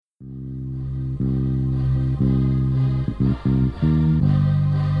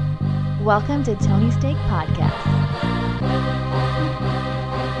Welcome to Tony Steak Podcast.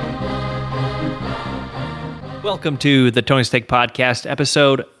 Welcome to the Tony Steak Podcast,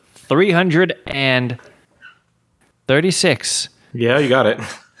 episode 336. Yeah, you got it.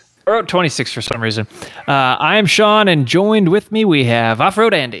 Or 26 for some reason. I am Sean, and joined with me we have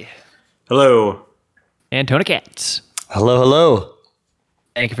Off-Road Andy. Hello. And Tony Katz. Hello, hello.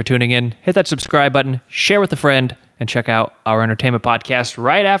 Thank you for tuning in. Hit that subscribe button, share with a friend, and check out our entertainment podcast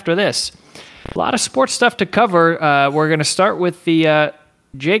right after this. A lot of sports stuff to cover. We're going to start with the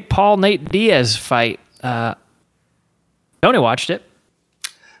Jake Paul-Nate Diaz fight. Tony watched it.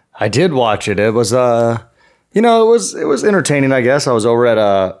 I did watch it. It was, it was entertaining, I guess. I was over at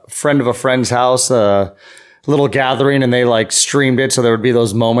a friend of a friend's house, a little gathering, and they streamed it. So there would be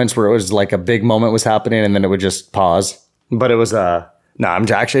those moments where it was like a big moment was happening and then it would just pause. But it was, I'm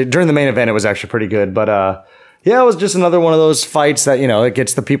actually, during the main event, it was actually pretty good. But, yeah, it was just another one of those fights that, it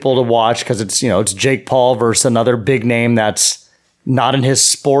gets the people to watch because it's, it's Jake Paul versus another big name that's not in his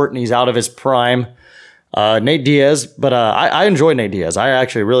sport and he's out of his prime. Nate Diaz, but I enjoy Nate Diaz. I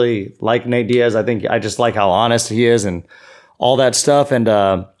actually really like Nate Diaz. I think I just like how honest he is and all that stuff. And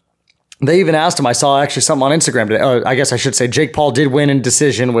they even asked him, I saw actually something on Instagram today. I guess I should say Jake Paul did win in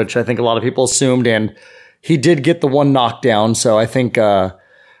decision, which I think a lot of people assumed, and he did get the one knockdown. So I think that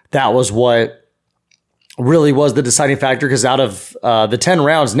was what really was the deciding factor, because out of the 10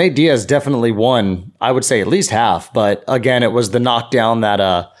 rounds, Nate Diaz definitely won, I would say at least half. But again, it was the knockdown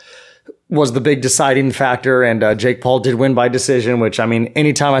that was the big deciding factor, and Jake Paul did win by decision, which, I mean,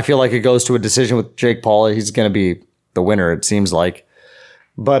 anytime I feel like it goes to a decision with Jake Paul, he's going to be the winner, it seems like.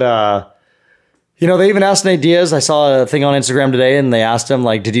 But, they even asked Nate Diaz, I saw a thing on Instagram today, and they asked him,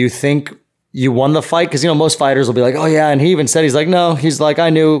 did you think you won the fight? Because, most fighters will be like, oh, yeah. And he even said, he's like, no. He's like,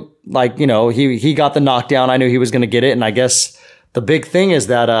 I knew, he got the knockdown. I knew he was going to get it. And I guess the big thing is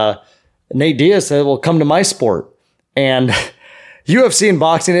that Nate Diaz said, well, come to my sport. And UFC and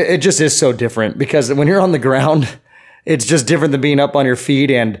boxing, it just is so different, because when you're on the ground, it's just different than being up on your feet.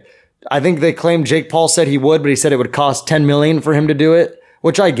 And I think they claimed Jake Paul said he would, but he said it would cost $10 million for him to do it,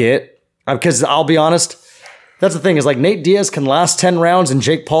 which I get. Because I'll be honest, that's the thing, is Nate Diaz can last 10 rounds in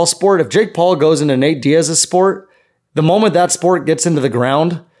Jake Paul's sport. If Jake Paul goes into Nate Diaz's sport, the moment that sport gets into the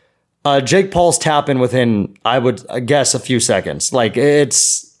ground, Jake Paul's tapping within, I would guess, a few seconds.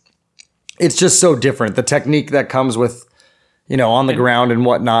 It's just so different. The technique that comes with, on the ground and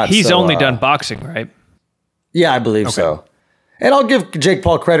whatnot. He's only done boxing, right? Yeah, I believe so. And I'll give Jake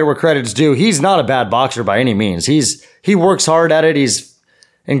Paul credit where credit's due. He's not a bad boxer by any means. He works hard at it. He's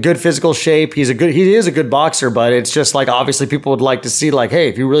in good physical shape. He is a good boxer, but it's just obviously people would like to see hey,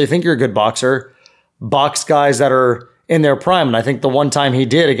 if you really think you're a good boxer, box guys that are in their prime. And I think the one time he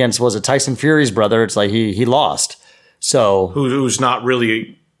did against, was it Tyson Fury's brother? It's he lost. So who's not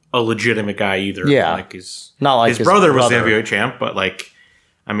really a legitimate guy either. Yeah. His brother was the heavyweight champ, but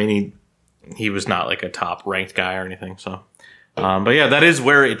he was not a top ranked guy or anything. So, but yeah, that is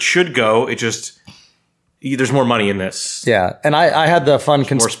where it should go. It just, there's more money in this. Yeah. And I had the fun,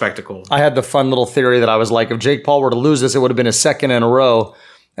 more spectacle. I had the fun little theory that I was if Jake Paul were to lose this, it would have been his second in a row.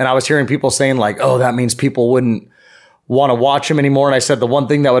 And I was hearing people saying oh, that means people wouldn't want to watch him anymore. And I said the one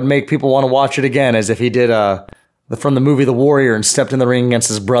thing that would make people want to watch it again is if he did from the movie The Warrior and stepped in the ring against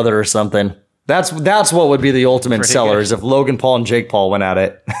his brother or something. That's what would be the ultimate seller, is if Logan Paul and Jake Paul went at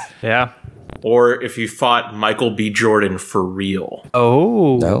it. Yeah. Or if you fought Michael B. Jordan for real.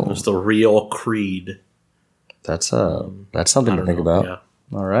 Oh. No. It was the real Creed. That's something to think about. Yeah.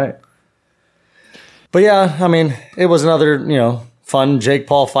 All right. But yeah, I mean, it was another, fun Jake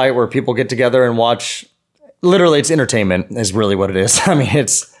Paul fight where people get together and watch. Literally, it's entertainment is really what it is. I mean,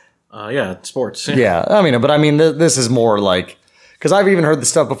 it's... sports. Yeah. This is more because I've even heard the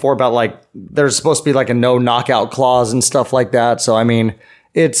stuff before about there's supposed to be a no knockout clause and stuff like that. So, I mean,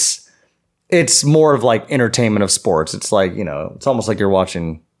 it's more of entertainment of sports. It's it's almost like you're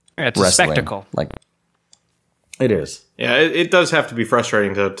watching it's wrestling. A spectacle. It is. Yeah, it does have to be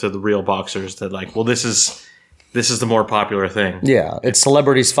frustrating to the real boxers that this is the more popular thing. Yeah, it's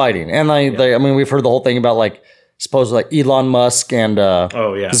celebrities fighting. And we've heard the whole thing about supposedly Elon Musk and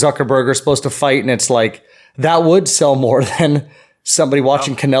Zuckerberg are supposed to fight, and it's that would sell more than somebody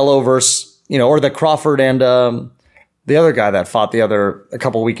watching Canelo versus, or the Crawford and the other guy that fought a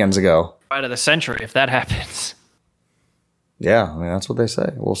couple weekends ago. Fight of the century, if that happens. Yeah, I mean, that's what they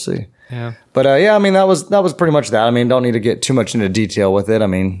say. We'll see. Yeah. But that was pretty much that. I mean, don't need to get too much into detail with it. I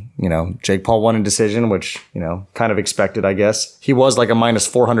mean, Jake Paul won a decision, which, kind of expected, I guess. He was a minus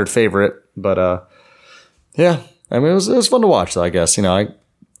 400 favorite, but yeah. I mean, it was fun to watch, though, I guess. I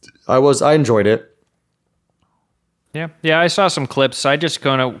enjoyed it. Yeah, I saw some clips. I just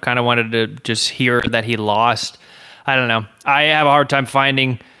kind of wanted to just hear that he lost. I don't know. I have a hard time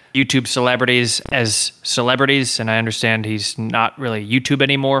finding YouTube celebrities as celebrities, and I understand he's not really YouTube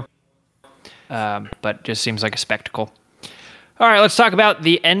anymore, but just seems like a spectacle. All right, let's talk about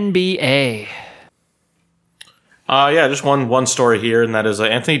the NBA. Just one story here, and that is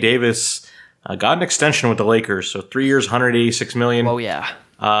Anthony Davis got an extension with the Lakers. So 3 years, $186 million. Oh, yeah.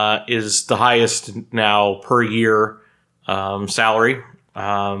 Is the highest now per year salary. So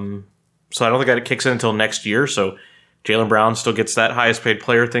I don't think that it kicks in until next year. So Jaylen Brown still gets that highest paid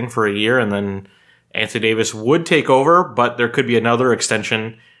player thing for a year, and then Anthony Davis would take over, but there could be another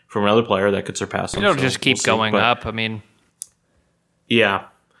extension from another player that could surpass him. It'll just keep going up. I mean, yeah.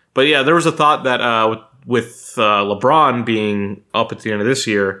 But yeah, there was a thought that with LeBron being up at the end of this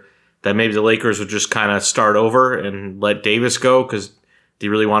year, that maybe the Lakers would just kind of start over and let Davis go, because do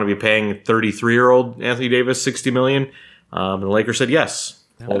you really want to be paying 33-year-old Anthony Davis $60 million? And the Lakers said yes.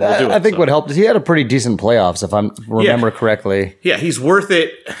 Well, we'll do it. I think what helped is he had a pretty decent playoffs, if I remember correctly. Yeah, he's worth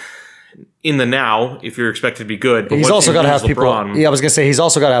it in the now if you're expected to be good. But he's also got to have people. LeBron, I was going to say he's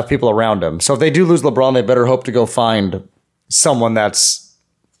also got to have people around him. So if they do lose LeBron, they better hope to go find someone that's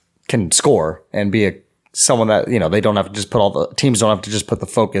can score and be someone that they don't have to just put teams don't have to just put the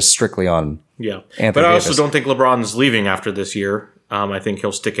focus strictly on. Yeah, Anthony but I Davis. also don't think LeBron's leaving after this year. I think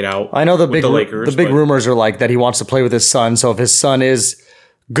he'll stick it out. I know the big Lakers, the big rumors are like that he wants to play with his son. So if his son is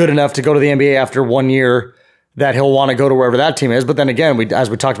good enough to go to the NBA after 1 year, that he'll want to go to wherever that team is. But then again, as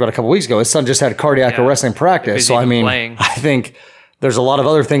we talked about a couple weeks ago, his son just had cardiac arrest in practice. So I mean, I think there's a lot of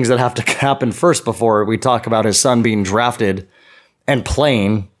other things that have to happen first before we talk about his son being drafted and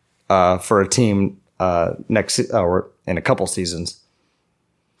playing for a team next or in a couple seasons.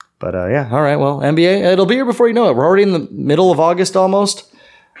 But all right. Well, NBA, it'll be here before you know it. We're already in the middle of August almost.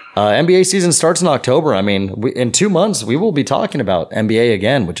 NBA season starts in October. I mean, in 2 months, we will be talking about NBA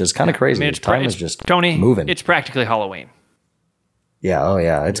again, which is kind of crazy. I mean, Time is just Tony, moving. It's practically Halloween. Yeah. Oh,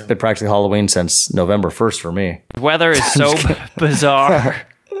 yeah. It's been practically Halloween since November 1st for me. The weather is so bizarre.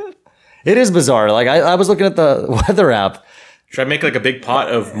 It is bizarre. Like I was looking at the weather app. Should I make like a big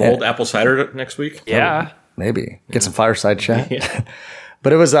pot of mulled apple cider next week? Yeah. Maybe get some fireside chat. Yeah.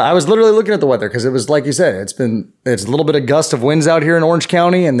 But it was I was literally looking at the weather because it was like you said, it's a little bit of gust of winds out here in Orange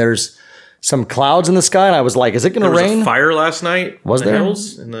County, and there's some clouds in the sky, and I was like, is it going to rain? There was a fire last night. Was there?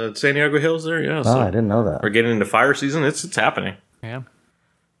 Hills, in the San Diego hills there? Yeah. Oh, I didn't know that. We're getting into fire season. It's happening. Yeah.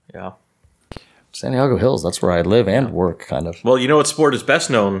 Yeah. San Diego Hills, that's where I live and work, kind of. Well, you know what sport is best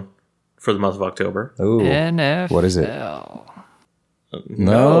known for the month of October? Ooh. NFL. What is it?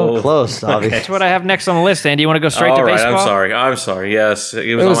 No. Close, Avi. That's what I have next on the list, Andy. You want to go straight to All right, baseball? I'm sorry. Yes,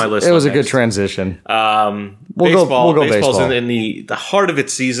 it was on my list. It was a good transition. We'll go baseball's baseball. in the heart of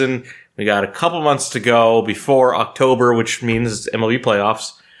its season. We got a couple months to go before October, which means MLB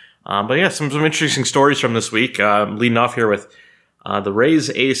playoffs. But yeah, some interesting stories from this week. Leading off here with the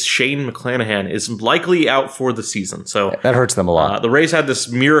Rays ace Shane McClanahan is likely out for the season. So that hurts them a lot. The Rays had this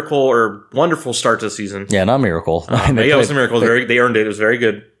miracle or wonderful start to the season. Yeah, not miracle. It was a miracle. They earned it. It was very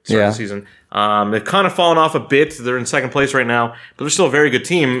good start to the season. They've kind of fallen off a bit. They're in second place right now, but they're still a very good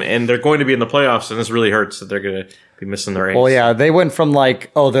team, and they're going to be in the playoffs, and this really hurts that they're going to be missing their ace. Well, yeah, they went from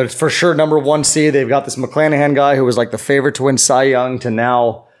they're for sure number one seed. They've got this McClanahan guy who was like the favorite to win Cy Young to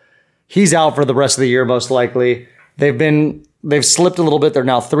now he's out for the rest of the year, most likely. They've slipped a little bit. They're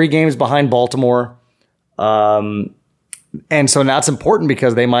now 3 games behind Baltimore. And so that's important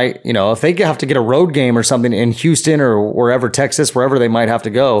because they might, if they have to get a road game or something in Houston or wherever, Texas, wherever they might have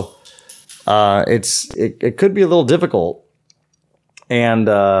to go, it could be a little difficult. And,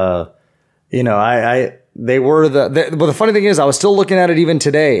 the funny thing is I was still looking at it even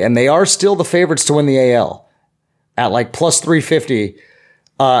today, and they are still the favorites to win the AL at like plus 350.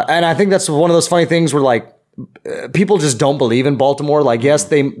 And I think that's one of those funny things where people just don't believe in Baltimore. Like, yes,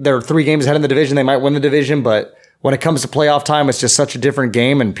 they're 3 games ahead in the division. They might win the division, but when it comes to playoff time, it's just such a different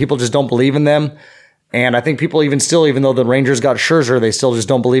game, and people just don't believe in them. And I think people even though the Rangers got Scherzer, they still just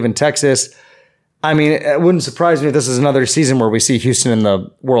don't believe in Texas. I mean, it wouldn't surprise me if this is another season where we see Houston in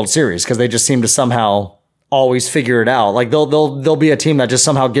the World Series because they just seem to somehow always figure it out. Like they'll be a team that just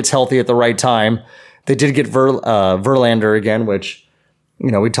somehow gets healthy at the right time. They did get Verlander again, which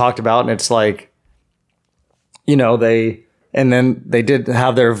we talked about, and it's like they did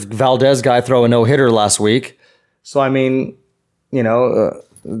have their Valdez guy throw a no-hitter last week. So, I mean,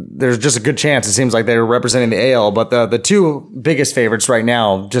 there's just a good chance. It seems like they're representing the AL, but the 2 biggest favorites right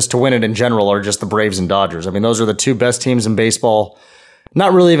now, just to win it in general, are just the Braves and Dodgers. I mean, those are the 2 best teams in baseball.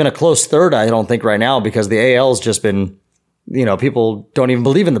 Not really even a close third, I don't think, right now, because the AL's just been, people don't even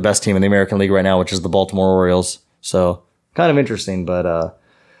believe in the best team in the American League right now, which is the Baltimore Orioles. So kind of interesting, but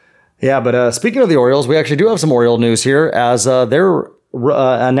speaking of the Orioles, we actually do have some Oriole news here as their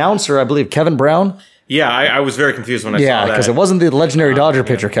announcer, I believe, Kevin Brown. Yeah, I was very confused when I saw that. Yeah, because it wasn't the legendary Dodger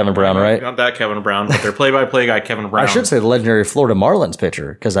pitcher, Kevin Brown, right? Not that Kevin Brown, but their play-by-play guy, Kevin Brown. I should say the legendary Florida Marlins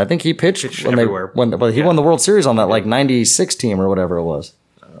pitcher, because I think he pitched when everywhere. He won the World Series on that 96 team or whatever it was.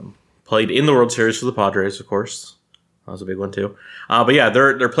 Played in the World Series for the Padres, of course. That was a big one, too. But yeah,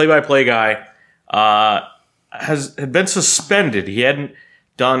 their play-by-play guy had been suspended. He hadn't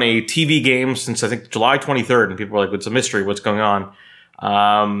done a TV game since, I think, July 23rd, and people were like, it's a mystery, what's going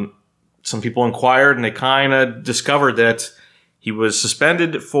on? Some people inquired, and they kind of discovered that he was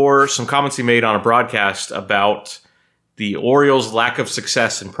suspended for some comments he made on a broadcast about the Orioles' lack of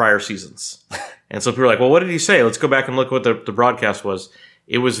success in prior seasons. And so people were like, well, what did he say? Let's go back and look what the broadcast was.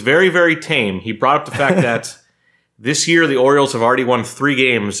 It was very, very tame. He brought up the fact that this year the Orioles have already won 3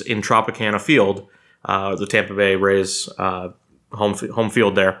 games in Tropicana Field, the Tampa Bay Rays home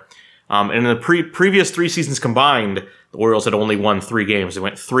field there. And in the previous 3 seasons combined, the Orioles had only won 3 games. They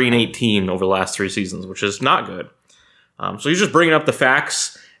went 3-18 over the last 3 seasons, which is not good. So he's just bringing up the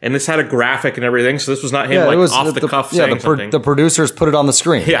facts, and this had a graphic and everything, so this was not him off the cuff saying something. The producers put it on the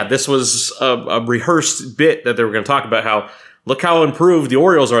screen. Yeah, this was a rehearsed bit that they were going to talk about how, look how improved the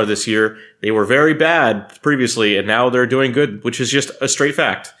Orioles are this year. They were very bad previously, and now they're doing good, which is just a straight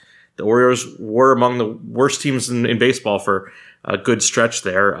fact. The Orioles were among the worst teams in baseball for a good stretch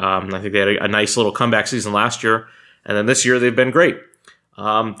there. I think they had a nice little comeback season last year, and then this year they've been great.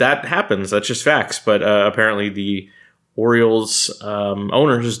 That happens. That's just facts. But apparently the Orioles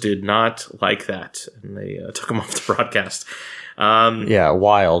owners did not like that, and they took him off the broadcast.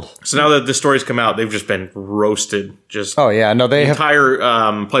 Wild. So now that the stories come out, they've just been roasted. The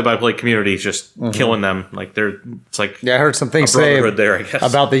entire play-by-play community is just killing them. Like it's like I heard some things say there, I guess,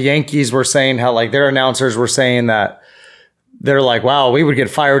 about the Yankees were saying how like their announcers were saying that they're like, wow, we would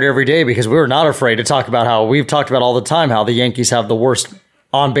get fired every day because we were not afraid to talk about how we've talked about all the time how the Yankees have the worst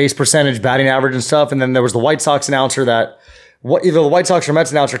on-base percentage, batting average and stuff. And then there was the White Sox announcer either the White Sox or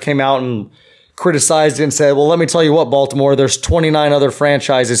Mets announcer came out and criticized it and said, well, let me tell you what, Baltimore, there's 29 other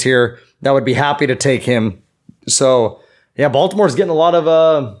franchises here that would be happy to take him. So yeah, Baltimore's getting a lot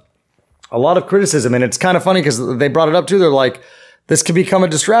of criticism, and it's kind of funny because they brought it up too. They're like, this could become a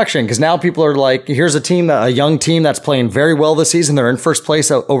distraction because now people are like, here's a young team that's playing very well this season. They're in first place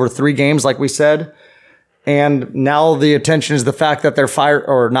over 3 games, like we said. And now the attention is the fact that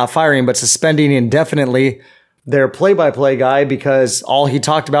they're not firing, but suspending indefinitely their play-by-play guy because all he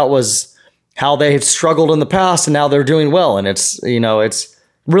talked about was how they had struggled in the past and now they're doing well. And it's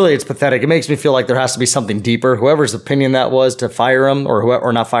pathetic. It makes me feel like there has to be something deeper. Whoever's opinion that was to fire him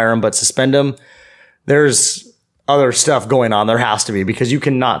or not fire him, but suspend him. There's other stuff going on. There has to be, because you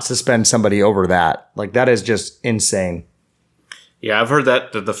cannot suspend somebody over that. Like, that is just insane. Yeah, I've heard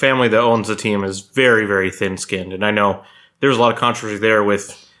that the family that owns the team is very, very thin-skinned. And I know there's a lot of controversy there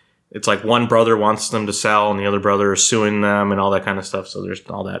with, it's like one brother wants them to sell and the other brother is suing them and all that kind of stuff. So there's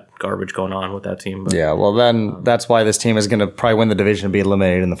all that garbage going on with that team. But, yeah, well, then that's why this team is going to probably win the division and be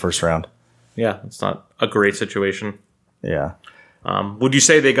eliminated in the first round. Yeah, it's not a great situation. Yeah. Would you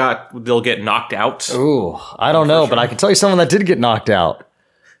say they'll get knocked out? Ooh, I don't know, but I can tell you someone that did get knocked out.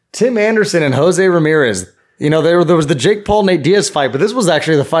 Tim Anderson and Jose Ramirez. There was the Jake Paul, Nate Diaz fight, but this was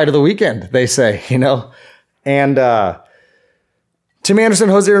actually the fight of the weekend, they say, And Tim Anderson,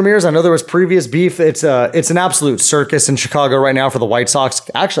 Jose Ramirez, I know there was previous beef. It's an absolute circus in Chicago right now for the White Sox.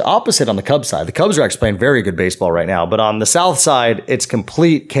 Actually, opposite on the Cubs side. The Cubs are actually playing very good baseball right now. But on the South side, it's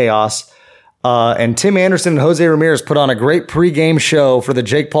complete chaos. And Tim Anderson and Jose Ramirez put on a great pregame show for the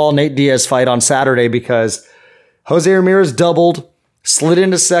Jake Paul, Nate Diaz fight on Saturday because Jose Ramirez doubled, slid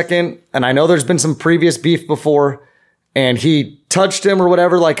into second, and I know there's been some previous beef before, and he touched him or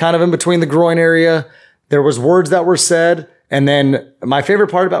whatever, like kind of in between the groin area. There was words that were said, and then my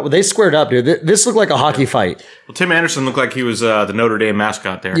favorite part about they squared up, dude. This looked like a hockey fight. Well, Tim Anderson looked like he was the Notre Dame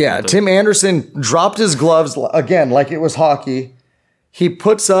mascot there. Yeah, Tim Anderson dropped his gloves, again, like it was hockey. He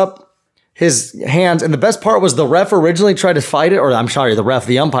puts up his hands, and the best part was the ref originally tried to fight it, or I'm sorry,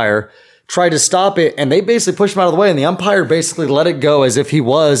 the umpire tried to stop it, and they basically pushed him out of the way, and the umpire basically let it go as if he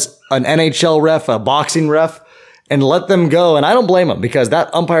was an NHL ref, a boxing ref, and let them go. And I don't blame him, because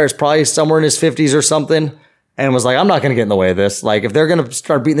that umpire is probably somewhere in his 50s or something, and was like, I'm not going to get in the way of this. Like, if they're going to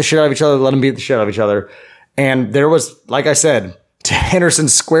start beating the shit out of each other, let them beat the shit out of each other. And there was, like I said, Anderson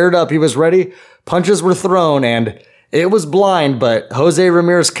squared up. He was ready. Punches were thrown, and it was blind, but Jose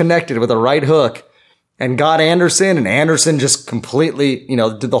Ramirez connected with a right hook and got Anderson, and Anderson just completely,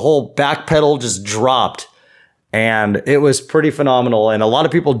 did the whole back pedal, just dropped. And it was pretty phenomenal. And a lot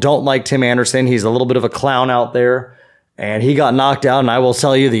of people don't like Tim Anderson. He's a little bit of a clown out there. And he got knocked out. And I will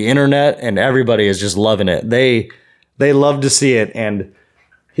tell you, the internet and everybody is just loving it. They love to see it. And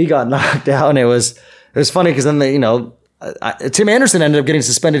he got knocked out. And it was funny because then Tim Anderson ended up getting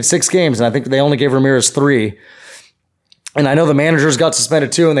suspended 6 games. And I think they only gave Ramirez 3. And I know the managers got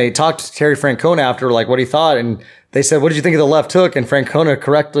suspended too. And they talked to Terry Francona after, like, what he thought. And they said, what did you think of the left hook? And Francona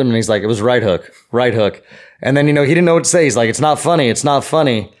corrected him. And he's like, it was right hook. And then, he didn't know what to say. He's like, it's not funny.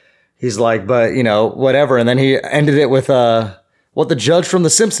 He's like, but, whatever. And then he ended it with what the judge from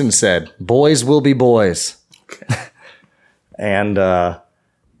The Simpsons said, boys will be boys. And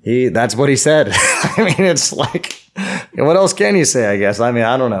that's what he said. I mean, it's like, what else can you say, I guess? I mean,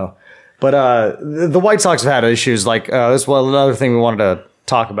 I don't know. But the White Sox have had issues. Like, this was another thing we wanted to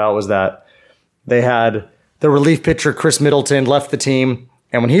talk about was that they had the relief pitcher, Chris Middleton, left the team.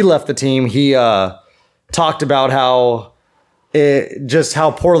 And when he left the team, he talked about how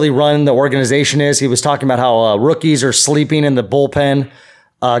poorly run the organization is. He was talking about how rookies are sleeping in the bullpen.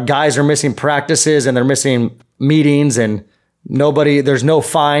 Guys are missing practices and they're missing meetings and there's no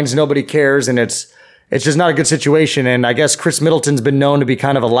fines. Nobody cares. And it's just not a good situation. And I guess Chris Middleton's been known to be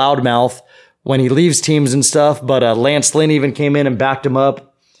kind of a loudmouth when he leaves teams and stuff. But Lance Lynn even came in and backed him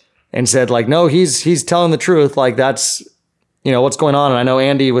up and said, like, no, he's telling the truth. Like, that's, what's going on. And I know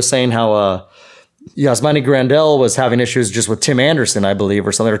Andy was saying how Yasmani Grandal was having issues just with Tim Anderson, I believe,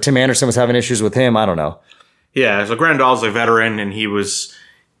 or something. Or Tim Anderson was having issues with him. I don't know. Yeah, so Grandal's a veteran, and he was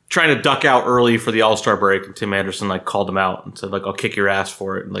trying to duck out early for the All-Star break. And Tim Anderson, called him out and said, I'll kick your ass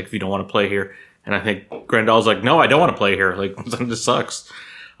for it. If you don't want to play here. And I think Grandal's like, no, I don't want to play here. This sucks.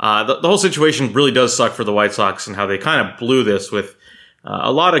 The whole situation really does suck for the White Sox and how they kind of blew this with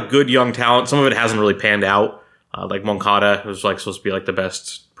a lot of good young talent. Some of it hasn't really panned out. Like Moncada, who's supposed to be the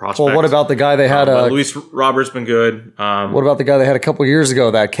best prospect. Well, what about the guy they had? Luis Roberts been good. What about the guy they had a couple years ago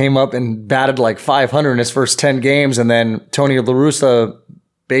that came up and batted 500 in his first 10 games, and then Tony La Russa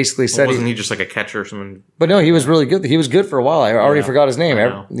basically said wasn't he just a catcher or something? But no, he was really good. He was good for a while. I already forgot his name.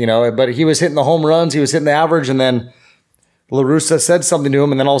 But he was hitting the home runs. He was hitting the average, and then La Russa said something to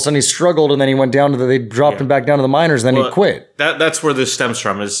him, and then all of a sudden he struggled, and then he went down they dropped him back down to the minors, and then he quit. That's where this stems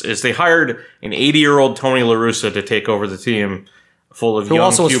from. Is they hired an 80-year-old Tony La Russa to take over the team full of young Who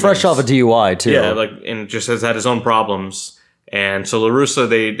also was Cubans. fresh off a DUI too. Yeah, and just has had his own problems. And so La Russa,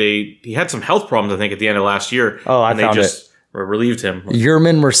 he had some health problems, I think, at the end of last year. Oh, I and found they just relieved him.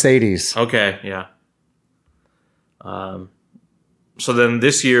 Yerman Mercedes. Okay, yeah. So then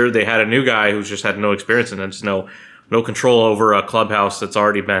this year they had a new guy who's just had no experience and just no control over a clubhouse that's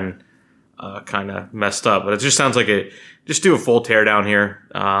already been kind of messed up. But it just sounds like just do a full teardown here.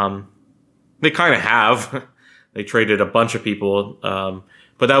 They kind of have. They traded a bunch of people.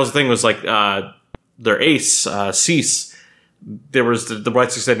 But that was the thing was their ace, Cease. There was the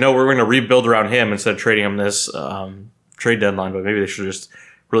White Sox said, no, we're going to rebuild around him instead of trading him this trade deadline. But maybe they should have just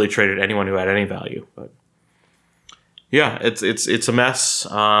really traded anyone who had any value. But yeah, it's a mess.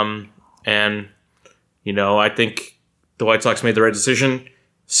 And I think the White Sox made the right decision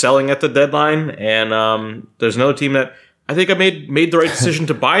selling at the deadline. And there's another team that I think I made the right decision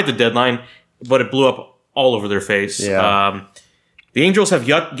to buy at the deadline, but it blew up all over their face. Yeah. The Angels have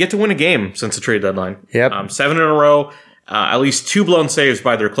yet to win a game since the trade deadline. Yep. 7 in a row. At least 2 blown saves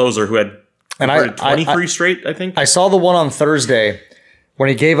by their closer, who had 23 straight, I think. I saw the one on Thursday when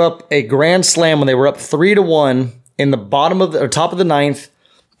he gave up a grand slam when they were up 3-1 in the top of the 9th.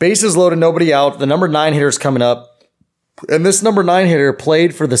 Bases loaded, nobody out. The number 9 hitter's coming up. And this number 9 hitter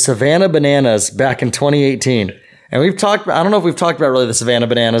played for the Savannah Bananas back in 2018. And I don't know if we've talked about really the Savannah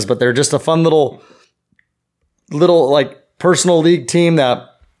Bananas, but they're just a fun little personal league team that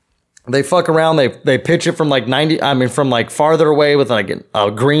they fuck around. They pitch it from from farther away with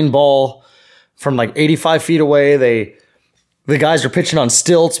a green ball from 85 feet away. The guys are pitching on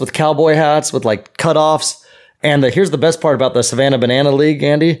stilts with cowboy hats with cutoffs. And here's the best part about the Savannah Banana League,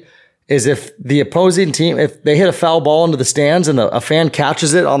 Andy, is if the opposing team, if they hit a foul ball into the stands and a fan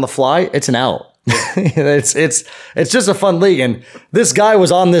catches it on the fly, it's an out. It's just a fun league. And this guy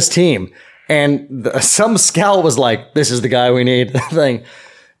was on this team. And some scout was like, this is the guy we need thing.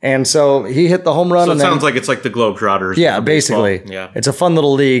 And so he hit the home run. So it sounds like it's like the Globetrotters. Yeah, basically. Yeah. It's a fun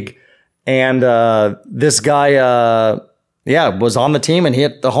little league. And this guy, was on the team and he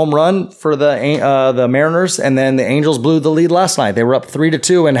hit the home run for the Mariners. And then the Angels blew the lead last night. They were up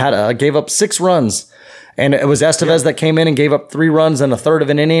 3-2 and gave up 6 runs. And it was Estevez that came in and gave up 3 runs in a third of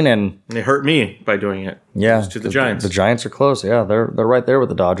an inning. And they hurt me by doing it. Yeah. To the Giants. The Giants are close. Yeah, they're right there with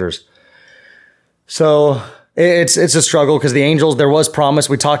the Dodgers. So, it's a struggle because the Angels, there was promise.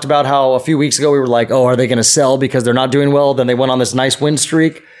 We talked about how a few weeks ago we were like, oh, are they going to sell because they're not doing well? Then they went on this nice win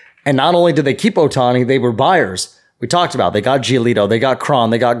streak. And not only did they keep Ohtani, they were buyers. We talked about they got Giolito, they got Cron,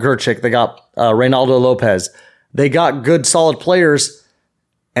 they got Gerchik, they got Reynaldo Lopez. They got good, solid players.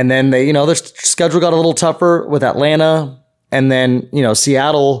 And then their schedule got a little tougher with Atlanta. And then,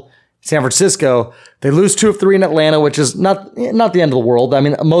 Seattle, San Francisco. They lose 2 of 3 in Atlanta, which is not the end of the world. I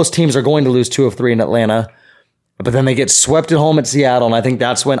mean, most teams are going to lose 2 of 3 in Atlanta. But then they get swept at home at Seattle. And I think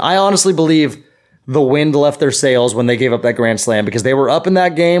that's when I honestly believe the wind left their sails when they gave up that grand slam because they were up in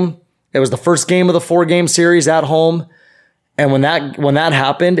that game. It was the first game of the 4-game series at home. And when that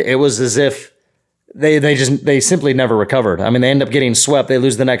happened, it was as if they simply never recovered. I mean, they end up getting swept. They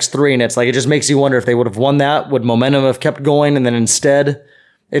lose the next 3. And it's like, it just makes you wonder if they would have won that, would momentum have kept going? And then instead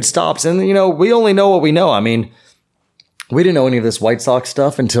it stops. And, we only know what we know. I mean, we didn't know any of this White Sox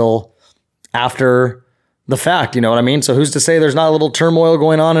stuff until after the fact, you know what I mean? So who's to say there's not a little turmoil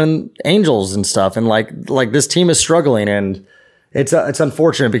going on in Angels and stuff? And like this team is struggling, and it's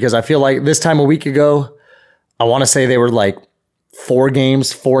unfortunate because I feel like this time a week ago, I want to say they were like 4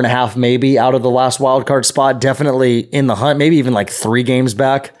 games, 4.5 maybe out of the last wild card spot, definitely in the hunt, maybe even like 3 games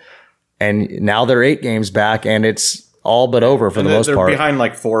back. And now they're 8 games back, and it's all but over for the most part. They're behind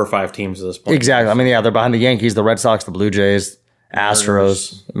like 4 or 5 teams at this point. Exactly. I mean, yeah, they're behind the Yankees, the Red Sox, the Blue Jays,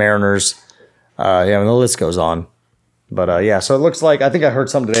 Astros, Mariners. I mean, the list goes on. But so it looks like, I think I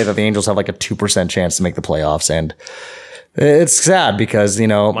heard something today that the Angels have like a 2% chance to make the playoffs. And it's sad because,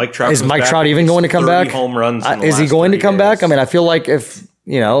 is Mike Trout even going to come back? Home runs is he going to come back? I mean, I feel like if,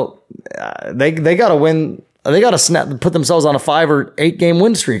 they got to win, they got to put themselves on a 5 or 8 game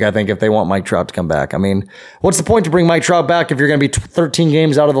win streak, I think, if they want Mike Trout to come back. I mean, what's the point to bring Mike Trout back if you're going to be 13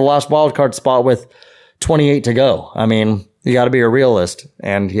 games out of the last wild card spot with 28 to go? I mean, you got to be a realist.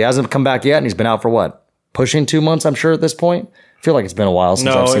 And he hasn't come back yet, and he's been out for what? Pushing 2 months, I'm sure, at this point. I feel like it's been a while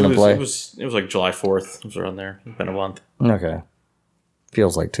since I've seen him play. It was like July 4th. It was around there. It's been a month. Okay.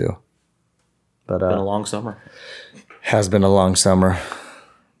 Feels like 2. But been a long summer. Has been a long summer.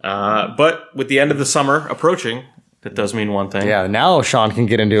 But with the end of the summer approaching, that does mean one thing. Yeah, now Sean can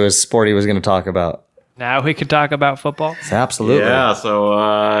get into his sport he was going to talk about. Now we could talk about football. Absolutely. Yeah,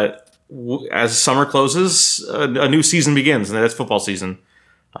 so as summer closes, a new season begins, and that's football season.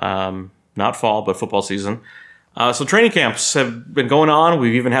 Not fall, but football season. So training camps have been going on.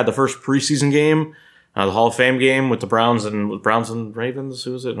 We've even had the first preseason game, the Hall of Fame game with the Browns and Ravens.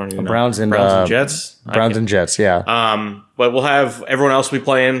 Who was it? I don't even know. Browns and Jets. Browns and Jets, yeah. But we'll have everyone else be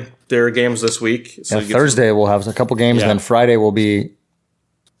playing their games this week. So Thursday we'll have a couple games, and then Friday will be, I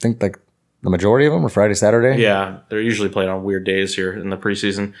think, like the majority of them, or Friday, Saturday. Yeah, they're usually played on weird days here in the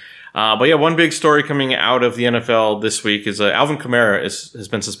preseason. But yeah, one big story coming out of the NFL this week is Alvin Kamara has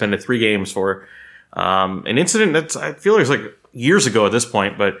been suspended 3 games for an incident that's, I feel like, it's like years ago at this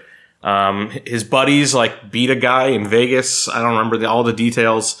point, but his buddies beat a guy in Vegas. I don't remember all the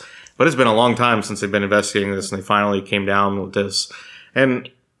details, but it's been a long time since they've been investigating this, and they finally came down with this. And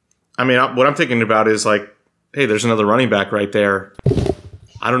I mean, what I'm thinking about is hey, there's another running back right there.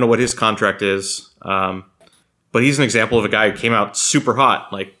 I don't know what his contract is, but he's an example of a guy who came out super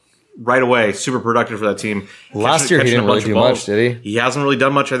hot, right away, super productive for that team. Last year he didn't really do much, did he? He hasn't really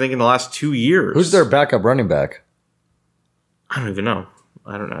done much, I think, in the last 2 years. Who's their backup running back? I don't even know.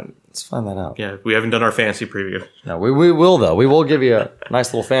 I don't know. Let's find that out. Yeah, we haven't done our fantasy preview. No, we will, though. We will give you a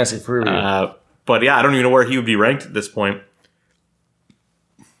nice little fantasy preview. But yeah, I don't even know where he would be ranked at this point.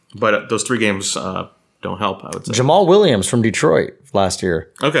 But those 3 games don't help, I would say. Jamal Williams from Detroit last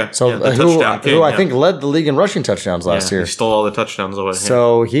year. Okay. So who I think led the league in rushing touchdowns last year. He stole all the touchdowns away.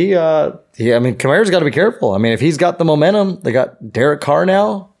 So he I mean, Kamara's got to be careful. I mean, if he's got the momentum, they got Derek Carr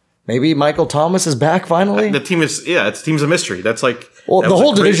now. Maybe Michael Thomas is back finally. The team is, the team's a mystery. That's the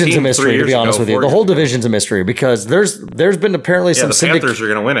whole division's a mystery, to be honest with you. The whole division's a mystery because there's been apparently some Panthers are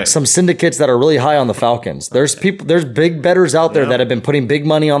going to win it. Some syndicates that are really high on the Falcons. There's big bettors out there that have been putting big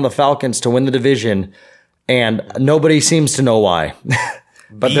money on the Falcons to win the division, and nobody seems to know why.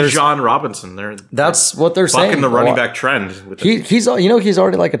 But there's John Robinson. That's what they're saying. Bucking the running back trend. He's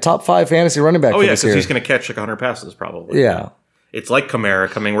already like a top 5 fantasy running back. Oh yeah, because he's going to catch 100 passes probably. Yeah. It's like Kamara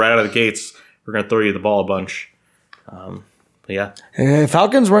coming right out of the gates. We're going to throw you the ball a bunch. Yeah.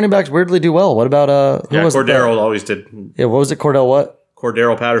 Falcons running backs weirdly do well. What about Cordero always did. Yeah, what was it?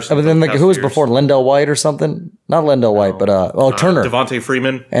 Cordero Patterson. But then who was before? Lendell White or something? Not Lendell White, but Turner. Devontae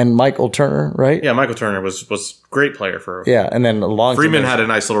Freeman. And Michael Turner, right? Yeah, Michael Turner was a great player for. Yeah, and then Freeman had a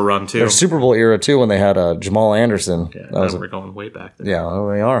nice little run too. Their Super Bowl era too when they had Jamal Anderson. Yeah, we're going way back there. Yeah,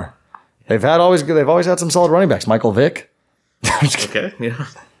 they are. They've always had some solid running backs. Michael Vick. Okay, yeah.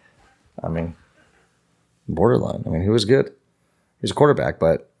 I mean, Borderline. I mean, he was good. He was a quarterback,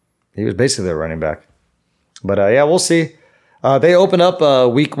 but he was basically a running back. But yeah, we'll see. They open up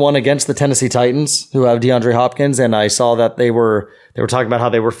week 1 against the Tennessee Titans, who have DeAndre Hopkins, and I saw that they were talking about how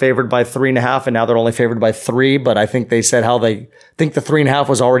they were favored by 3.5, and now they're only favored by 3. But I think they said how they think the 3.5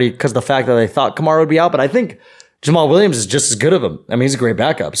 was already because of the fact that they thought Kamara would be out. But I think Jamal Williams is just as good of him. I mean, he's a great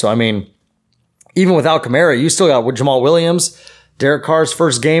backup. So I mean, even without Kamara, you still got Jamal Williams, Derek Carr's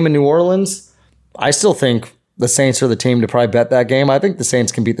first game in New Orleans. I still think the Saints are the team to probably bet that game. I think the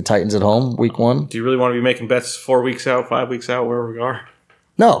Saints can beat the Titans at home week 1. Do you really want to be making bets 4 weeks out, 5 weeks out, wherever we are?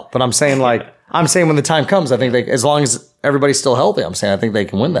 No, but I'm saying when the time comes, I think as long as everybody's still healthy, I think they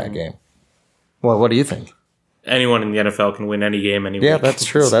can win that game. Well, what do you think? Anyone in the NFL can win any game, any week. Yeah, that's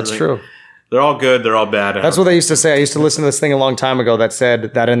true. That's true. They're all good. They're all bad. That's what they used to say. I used to listen to this thing a long time ago that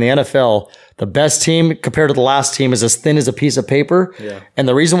said that in the NFL, the best team compared to the last team is as thin as a piece of paper. Yeah. And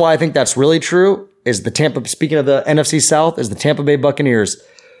the reason why I think that's really true is speaking of the NFC South, is the Tampa Bay Buccaneers.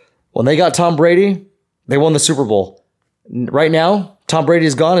 When they got Tom Brady, they won the Super Bowl. Right now, Tom Brady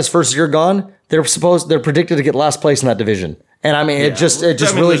is gone. His first year gone. They're predicted to get last place in that division. And I mean, it just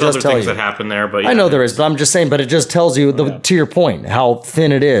really does tell you. Things that happen there, but I know there is, but I'm just saying. But it just tells you, to your point, how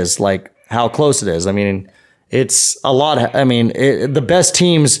thin it is, like how close it is. I mean, it's a lot. I mean, the best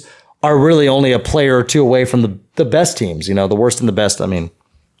teams are really only a player or two away from the best teams. You know, the worst and the best. I mean,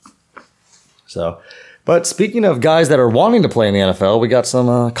 so. But speaking of guys that are wanting to play in the NFL, we got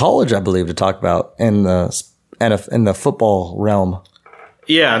some college, I believe, to talk about in the football realm.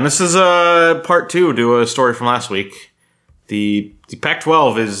 Yeah, and this is part 2 to a story from last week. The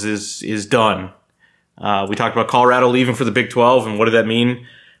Pac-12 is done. We talked about Colorado leaving for the Big 12, and what did that mean?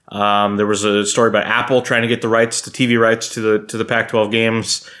 There was a story about Apple trying to get the TV rights to the Pac-12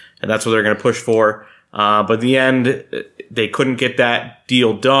 games, and that's what they're going to push for. But in the end, they couldn't get that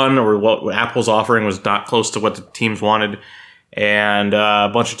deal done, or what Apple's offering was not close to what the teams wanted, and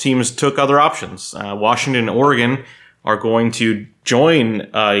a bunch of teams took other options. Washington and Oregon are going to join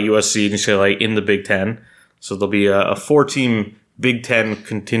USC and UCLA in the Big Ten. So there'll be a 4-team Big Ten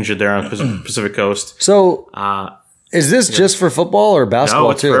contingent there on the Pacific Coast. So is this just for football or basketball too?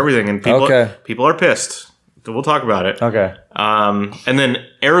 No, it's for everything. And people are pissed. We'll talk about it. Okay. And then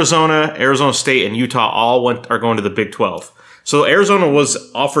Arizona State, and Utah all are going to the Big 12. So Arizona was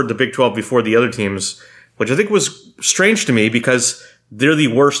offered the Big 12 before the other teams, which I think was strange to me because they're the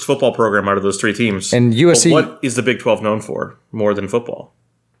worst football program out of those 3 teams. And USC. But what is the Big 12 known for more than football?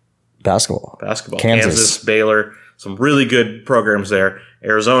 Basketball. Kansas, Baylor, some really good programs there.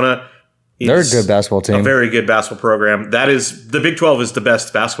 Arizona. They're a good basketball team. A very good basketball program. The Big 12 is the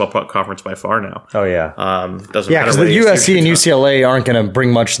best basketball conference by far now. Oh, yeah. Doesn't matter because the USC and UCLA aren't going to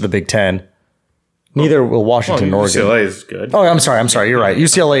bring much to the Big Ten. Neither will Washington and Oregon. UCLA is good. Oh, I'm sorry. You're right.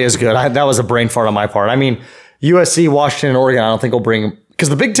 UCLA is good. That was a brain fart on my part. I mean, USC, Washington, and Oregon, I don't think will bring... Because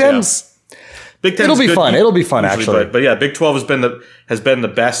the Big Ten's... Yeah. Big Ten's it'll be fun. It'll be fun, usually, actually. But yeah, Big 12 has been the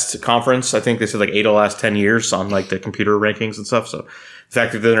best conference. I think they said like 8 of the last 10 years on like the computer rankings and stuff. So the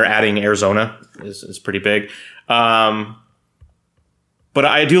fact that they're adding Arizona is pretty big. But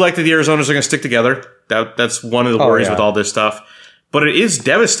I do like that the Arizonas are going to stick together. That's one of the worries with all this stuff. But it is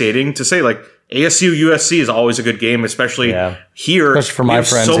devastating to say like ASU USC is always a good game, especially here. Especially for my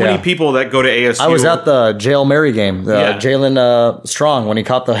friends. So many people that go to ASU. I was at the Hail Mary game. Jalen Strong, when he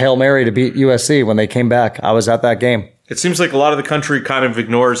caught the Hail Mary to beat USC when they came back. I was at that game. It seems like a lot of the country kind of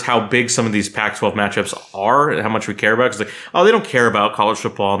ignores how big some of these Pac-12 matchups are and how much we care about. It's like, they don't care about college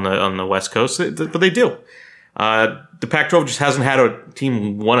football on the West Coast, but they do. The Pac-12 just hasn't had a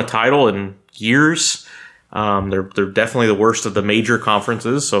team won a title in years. They're definitely the worst of the major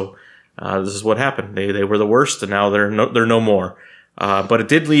conferences. So this is what happened. They were the worst, and now they're no more. But it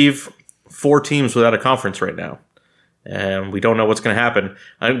did leave 4 teams without a conference right now, and we don't know what's going to happen.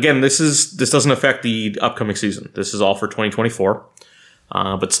 Again, this doesn't affect the upcoming season. This is all for 2024.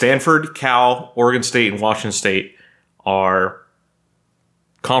 But Stanford, Cal, Oregon State, and Washington State are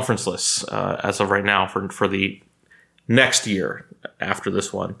conferenceless as of right now for the next year after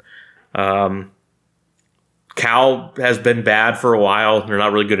this one. Cal has been bad for a while. They're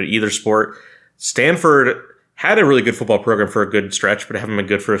not really good at either sport. Stanford had a really good football program for a good stretch, but haven't been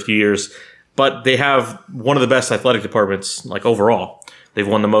good for a few years. But they have one of the best athletic departments, like overall. They've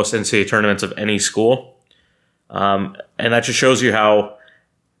won the most NCAA tournaments of any school. And that just shows you how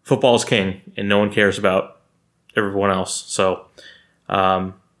football is king and no one cares about everyone else. So,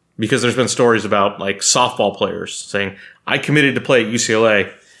 because there's been stories about like softball players saying, I committed to play at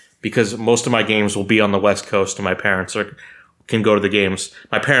UCLA because most of my games will be on the West Coast and my parents can go to the games.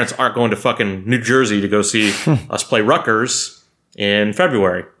 My parents aren't going to fucking New Jersey to go see us play Rutgers in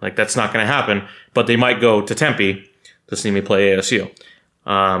February. Like, that's not going to happen. but they might go to Tempe to see me play ASU.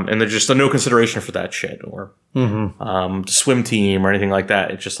 And there's just no consideration for that shit or swim team or anything like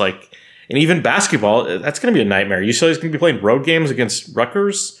that. It's just like, and even basketball, that's going to be a nightmare. UCLA's going to be playing road games against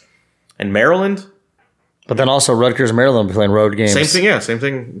Rutgers and Maryland. But then also Rutgers and Maryland will be playing road games. Same thing, yeah. Same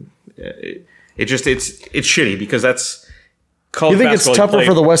thing. It's shitty because that's college basketball. You think it's tougher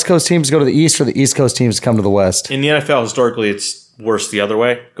for the West Coast teams to go to the East or the East Coast teams to come to the West? In the NFL, historically, it's worse the other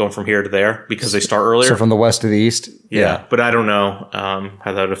way, going from here to there because they start earlier. So from the West to the East? Yeah. But I don't know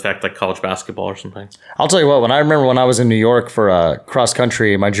how that would affect like college basketball or something. I'll tell you what, when I was in New York for cross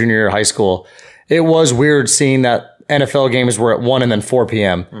country my junior year of high school, it was weird seeing that NFL games were at 1 and then 4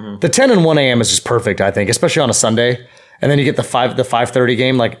 p.m. The 10 and 1 a.m. is just perfect, I think, especially on a Sunday. And then you get the 5:30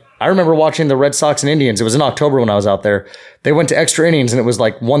 game. Like, I remember watching the Red Sox and Indians. It was in October when I was out there. They went to extra innings, and it was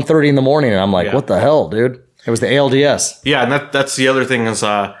like 1:30 in the morning. And I'm like, what the hell, dude? It was the ALDS. Yeah, and that's the other thing is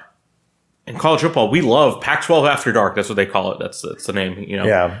in college football, we love Pac-12 After Dark. That's what they call it. That's the name. You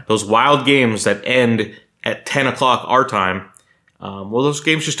know, those wild games that end at 10 o'clock our time. Well, those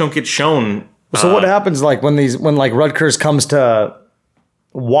games just don't get shown. So what happens like when like Rutgers comes to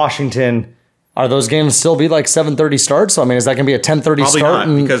Washington? Are those games still be like 7:30 starts? So I mean, is that going to be a 10:30 start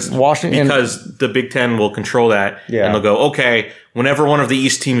in Washington? Because the Big Ten will control that, and they'll go, okay, whenever one of the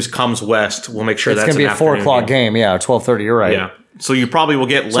East teams comes west, we'll make sure that's going to be a 4 o'clock game. Yeah, 12:30. You're right. Yeah, so you probably will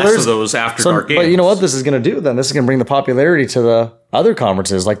get less of those after dark games. But you know what this is going to do? Then this is going to bring the popularity to the other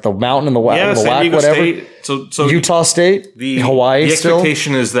conferences, like the Mountain and the WAC, whatever. State, so Utah State, Hawaii. The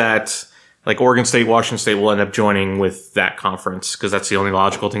expectation is that like Oregon State, Washington State will end up joining with that conference because that's the only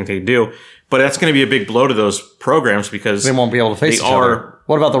logical thing they do. But that's going to be a big blow to those programs because they won't be able to face each other.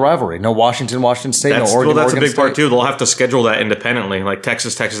 What about the rivalry? No Washington State, no Oregon. Well, that's Oregon a big State. part too. They'll have to schedule that independently. Like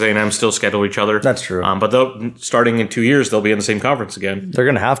Texas A&M still schedule each other. That's true. But starting in 2 years, they'll be in the same conference again. They're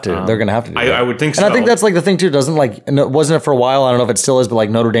going to have to. They're going to have to. I would think so. And I think that's like the thing too. Wasn't it for a while? I don't know if it still is, but like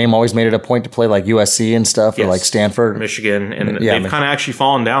Notre Dame always made it a point to play like USC and stuff, or like Stanford, Michigan, and they've kind of actually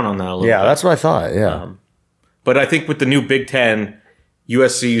fallen down on that a little bit. Yeah, that's what I thought. Yeah. But I think with the new Big Ten,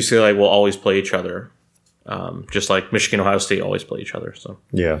 USC, UCLA will always play each other. Just like Michigan, Ohio State always play each other. So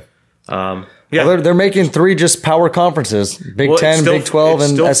well, they're making 3 just power conferences: Big Ten, Big 12,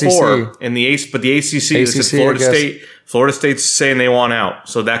 and SEC. 4 in the but the ACC is Florida State. Florida State's saying they want out,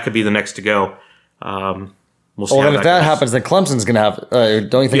 so that could be the next to go. We'll see. Well, then if that happens, then Clemson's going to have.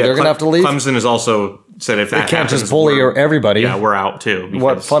 Don't you think they're going to have to leave? Clemson has also said if that they can't happens, just bully everybody. Yeah, we're out too.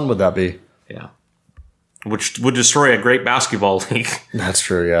 What fun would that be? Yeah. Which would destroy a great basketball league. That's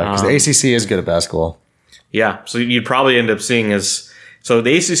true, yeah. Because the ACC is good at basketball. Yeah, so you'd probably end up seeing so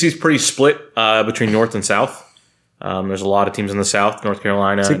the ACC is pretty split between North and South. There's a lot of teams in the South, North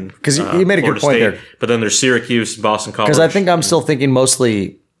Carolina, because you made a good point there. But then there's Syracuse, Boston College. Because I think I'm still thinking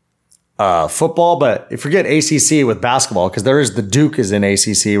mostly football, but forget ACC with basketball because there is the Duke is in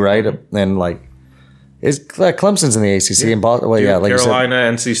ACC, right? And like, Clemson's in the ACC and Boston. Well, Duke, yeah, like Carolina,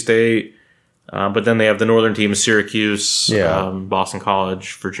 NC State. But then they have the northern teams: Syracuse, Boston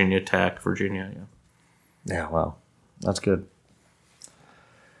College, Virginia Tech, Virginia. Yeah, wow, that's good.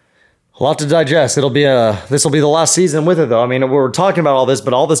 A lot to digest. This will be the last season with it, though. I mean, we're talking about all this,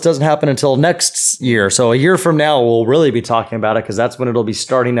 but all this doesn't happen until next year. So a year from now, we'll really be talking about it because that's when it'll be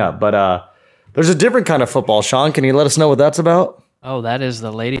starting up. But there's a different kind of football. Sean, can you let us know what that's about? Oh, that is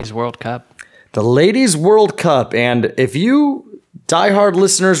the Ladies World Cup. The Ladies World Cup. And if you diehard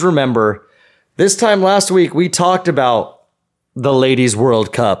listeners remember, this time last week, we talked about the Ladies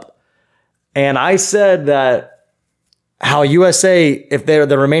World Cup. And I said that how USA, if they're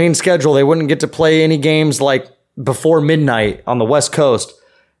the remaining schedule, they wouldn't get to play any games like before midnight on the West Coast.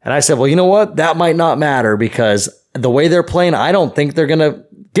 And I said, well, you know what? That might not matter because the way they're playing, I don't think they're going to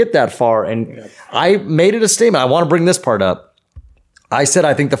get that far. And I made it a statement. I want to bring this part up. I said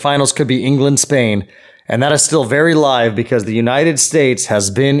I think the finals could be England-Spain. And that is still very live because the United States has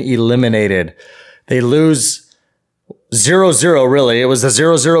been eliminated. They lose 0-0, really. It was a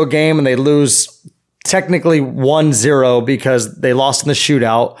 0-0 game, and they lose technically 1-0 because they lost in the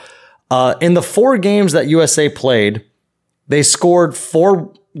shootout. In the 4 games that USA played, they scored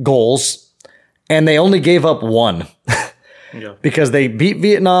 4 goals, and they only gave up 1 because they beat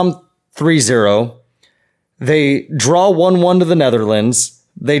Vietnam 3-0. They draw 1-1 to the Netherlands.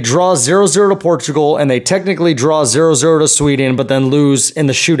 They draw 0-0 to Portugal, and they technically draw 0-0 to Sweden, but then lose in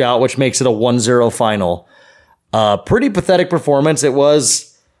the shootout, which makes it a 1-0 final. Pretty pathetic performance. It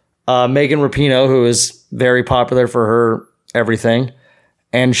was Megan Rapinoe, who is very popular for her everything.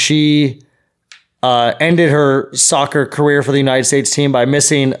 And she ended her soccer career for the United States team by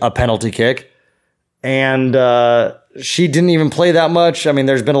missing a penalty kick. And she didn't even play that much. I mean,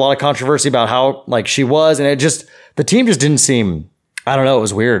 there's been a lot of controversy about how like she was, and the team just didn't seem, I don't know, it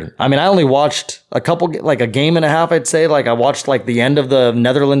was weird. I mean, I only watched a game and a half, I'd say. Like I watched like the end of the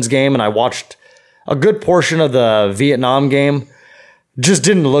Netherlands game, and I watched a good portion of the Vietnam game. Just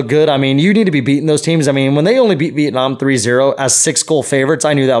didn't look good. I mean, you need to be beating those teams. I mean, when they only beat Vietnam 3-0 as 6-goal favorites,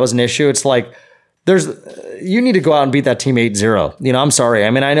 I knew that was an issue. It's like, you need to go out and beat that team 8-0. You know, I'm sorry. I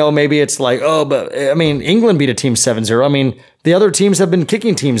mean, I know maybe it's like, but I mean, England beat a team 7-0. I mean, the other teams have been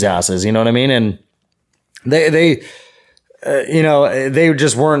kicking teams' asses, you know what I mean? And they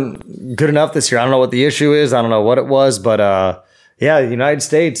just weren't good enough this year. I don't know what the issue is. I don't know what it was, but the United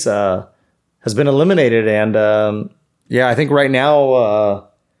States has been eliminated. And I think right now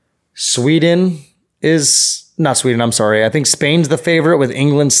I think Spain's the favorite with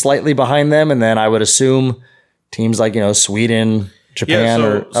England slightly behind them. And then I would assume teams like, Sweden, Japan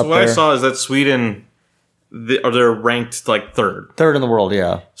are up there. So what I saw is that Sweden, they're ranked like third. Third in the world,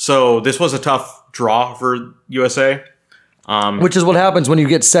 yeah. So this was a tough draw for USA. Which is what happens when you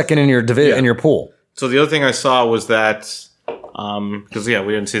get second in your division in your pool. So the other thing I saw was that, because we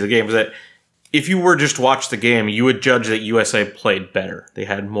didn't see the game, was that if you were just to watch the game, you would judge that USA played better. They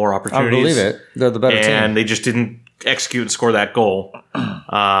had more opportunities. I believe it. They're the better team. And they just didn't execute and score that goal.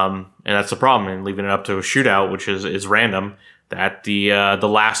 And that's the problem. And leaving it up to a shootout, which is random, that the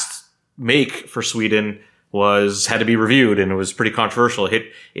last make for Sweden had to be reviewed, and it was pretty controversial.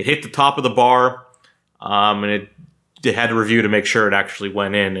 It hit the top of the bar, and it had to review to make sure it actually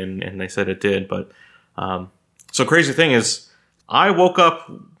went in, and they said it did. But so crazy thing is, I woke up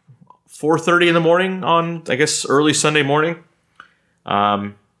 4:30 in the morning on, I guess, early Sunday morning.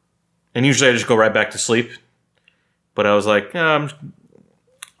 And usually I just go right back to sleep. But I was like,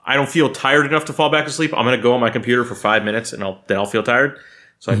 I don't feel tired enough to fall back to sleep. I'm going to go on my computer for 5 minutes, and then I'll feel tired.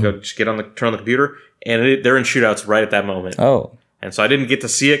 So I go just turn on the computer, and they're in shootouts right at that moment. Oh. And so I didn't get to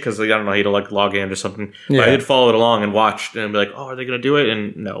see it because I don't know, I had to like log in or something. Yeah. But I did follow it along and watched and be like, are they going to do it?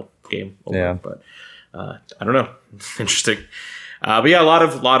 And no, game over. Yeah. But I don't know. Interesting. But yeah, a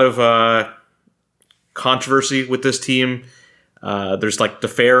lot of controversy with this team. There's like the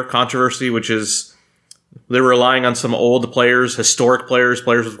fair controversy, which is they're relying on some old players, historic players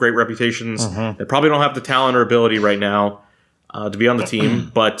with great reputations that probably don't have the talent or ability right now to be on the team.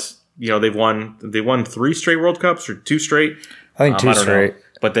 But they've won 3 straight World Cups or 2 straight. I think 2 straight.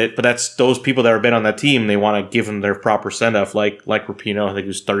 But that's those people that have been on that team. They want to give them their proper send off, like Rapinoe, I think he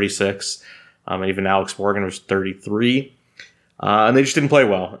was 36, and even Alex Morgan was 33. And they just didn't play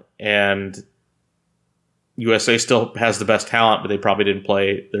well. And USA still has the best talent, but they probably didn't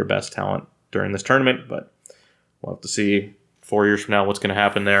play their best talent during this tournament. But we'll have to see 4 years from now what's going to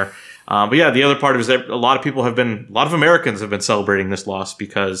happen there. But yeah, the other part is that a lot of Americans have been celebrating this loss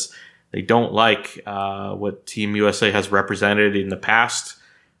because they don't like what Team USA has represented in the past.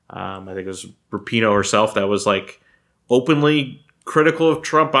 I think it was Rapinoe herself that was like openly critical of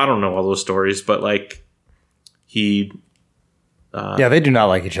Trump. I don't know all those stories, but like he... they do not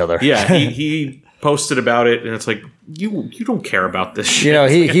like each other. Yeah, he posted about it, and it's like, you don't care about this shit.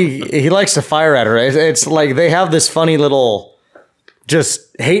 He likes to fire at her. It's like they have this funny little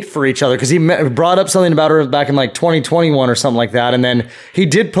just hate for each other because he brought up something about her back in like 2021 or something like that, and then he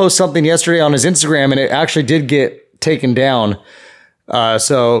did post something yesterday on his Instagram, and it actually did get taken down. They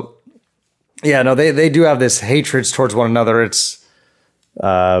do have this hatred towards one another.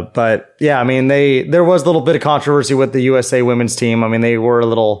 But yeah, I mean, there was a little bit of controversy with the USA women's team. I mean, they were a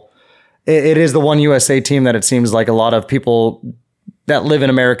little, it is the one USA team that it seems like a lot of people that live in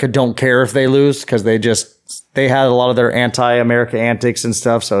America don't care if they lose because they had a lot of their anti-America antics and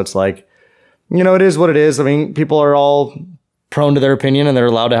stuff. So it's like, it is what it is. I mean, people are all prone to their opinion and they're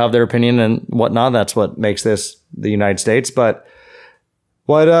allowed to have their opinion and whatnot. That's what makes this the United States. But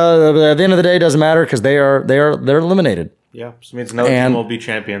at the end of the day, it doesn't matter because they're eliminated. Yeah, so it means another team will be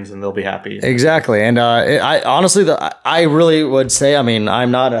champions and they'll be happy. Exactly. And I honestly, I really would say, I mean,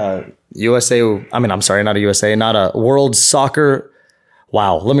 I'm not a not a world soccer.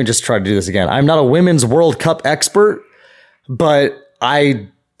 Wow, let me just try to do this again. I'm not a women's World Cup expert, but I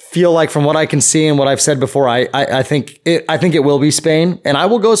feel like from what I can see and what I've said before, I think it will be Spain. And I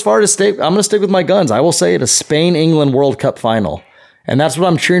will go as far as I'm going to stick with my guns. I will say it a Spain-England World Cup final. And that's what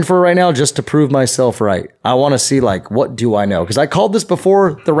I'm cheering for right now, just to prove myself right. I want to see, like, what do I know? Because I called this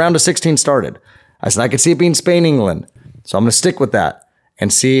before the round of 16 started. I said I could see it being Spain-England. So I'm going to stick with that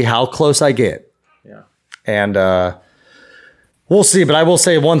and see how close I get. Yeah. And we'll see. But I will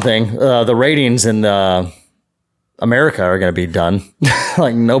say one thing. The ratings in America are going to be done.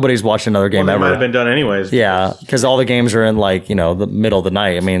 Like, nobody's watching another game ever. They might have been done anyways. Yeah, because all the games are in, like, the middle of the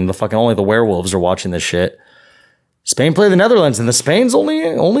night. I mean, only the werewolves are watching this shit. Spain play the Netherlands, and the Spain's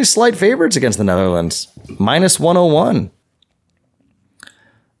only slight favorites against the Netherlands. -101.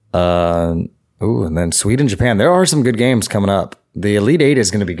 And then Sweden, Japan. There are some good games coming up. The Elite Eight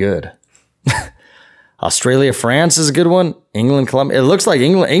is going to be good. Australia, France is a good one. England, Colombia. It looks like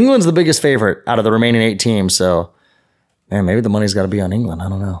England's the biggest favorite out of the remaining 8 teams. So, man, maybe the money's got to be on England. I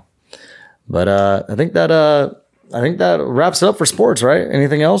don't know. But I think that wraps it up for sports, right?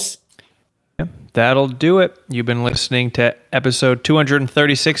 Anything else? Yeah, that'll do it. You've been listening to episode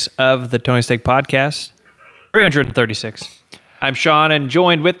 236 of the Tony Steak Podcast. 336. I'm Sean, and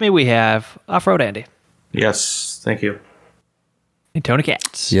joined with me we have Off-Road Andy. Yes, thank you. And Tony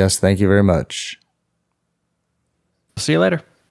Katz. Yes, thank you very much. See you later.